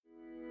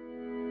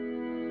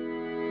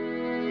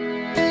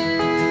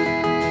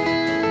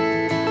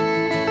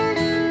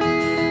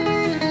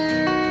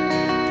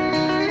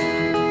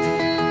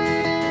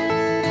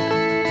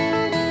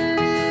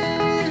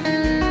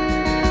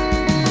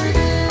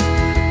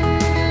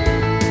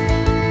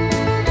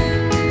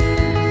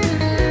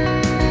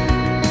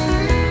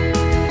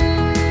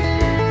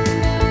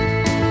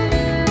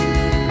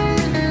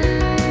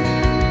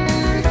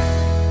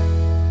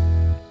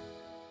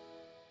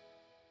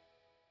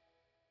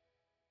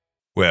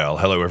Well,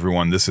 hello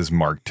everyone. This is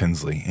Mark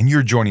Tinsley, and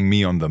you're joining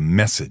me on The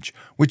Message,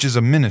 which is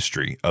a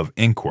ministry of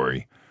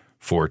inquiry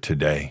for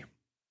today.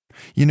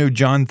 You know,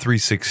 John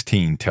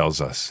 3:16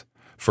 tells us,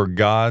 "For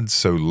God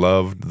so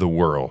loved the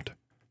world,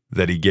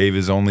 that he gave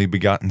his only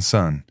begotten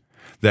Son,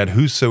 that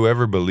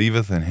whosoever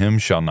believeth in him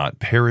shall not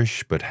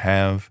perish, but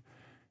have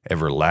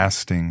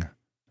everlasting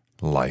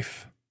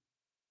life."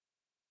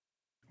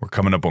 We're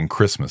coming up on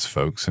Christmas,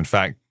 folks. In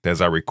fact,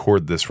 as I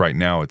record this right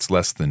now, it's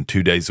less than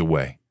 2 days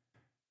away.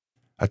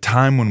 A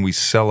time when we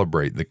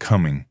celebrate the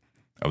coming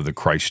of the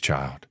Christ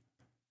child.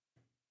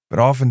 But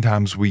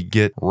oftentimes we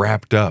get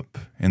wrapped up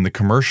in the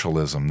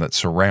commercialism that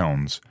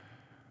surrounds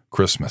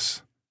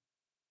Christmas.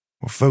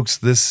 Well, folks,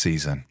 this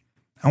season,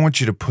 I want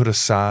you to put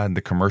aside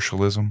the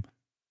commercialism.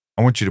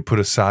 I want you to put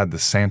aside the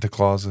Santa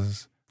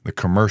Clauses, the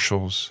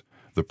commercials,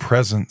 the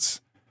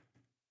presents.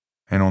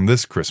 And on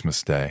this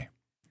Christmas day,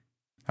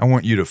 I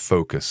want you to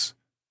focus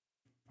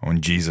on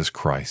Jesus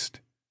Christ,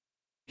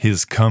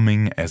 his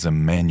coming as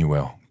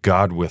Emmanuel,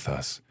 God with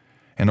us,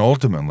 and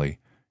ultimately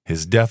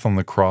his death on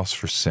the cross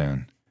for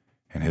sin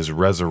and his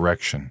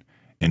resurrection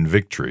in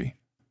victory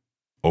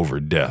over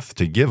death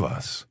to give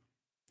us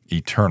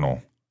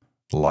eternal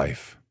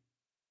life.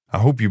 I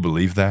hope you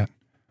believe that.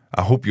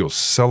 I hope you'll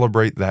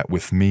celebrate that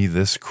with me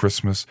this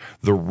Christmas,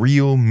 the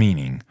real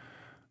meaning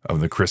of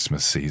the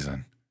Christmas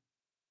season.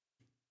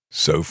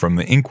 So from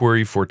the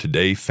Inquiry for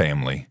Today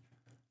family,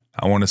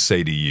 I want to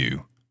say to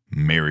you,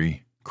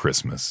 Merry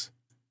Christmas.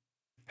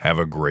 Have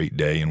a great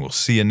day, and we'll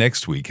see you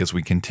next week as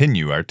we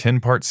continue our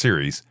 10-part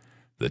series,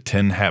 The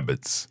 10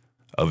 Habits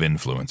of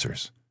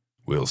Influencers.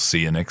 We'll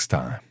see you next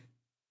time.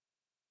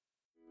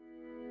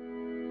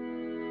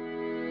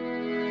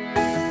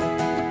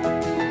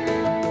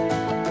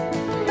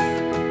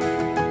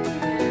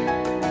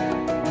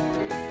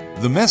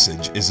 The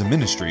Message is a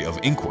ministry of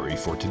Inquiry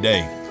for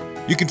Today.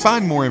 You can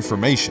find more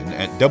information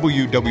at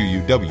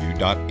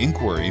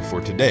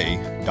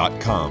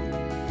www.inquiryfortoday.com.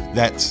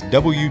 That's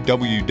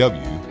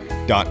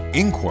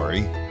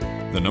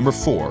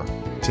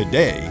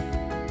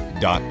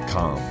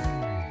www.inquiry4today.com.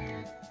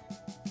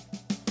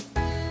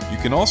 You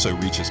can also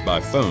reach us by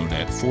phone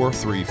at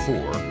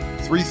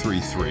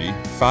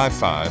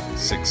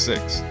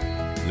 434-333-5566.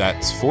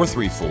 That's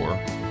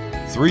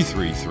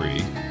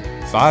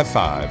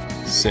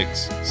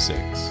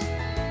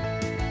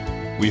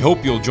 434-333-5566. We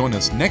hope you'll join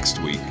us next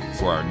week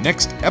for our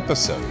next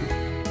episode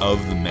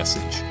of The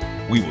Message.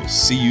 We will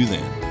see you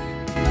then.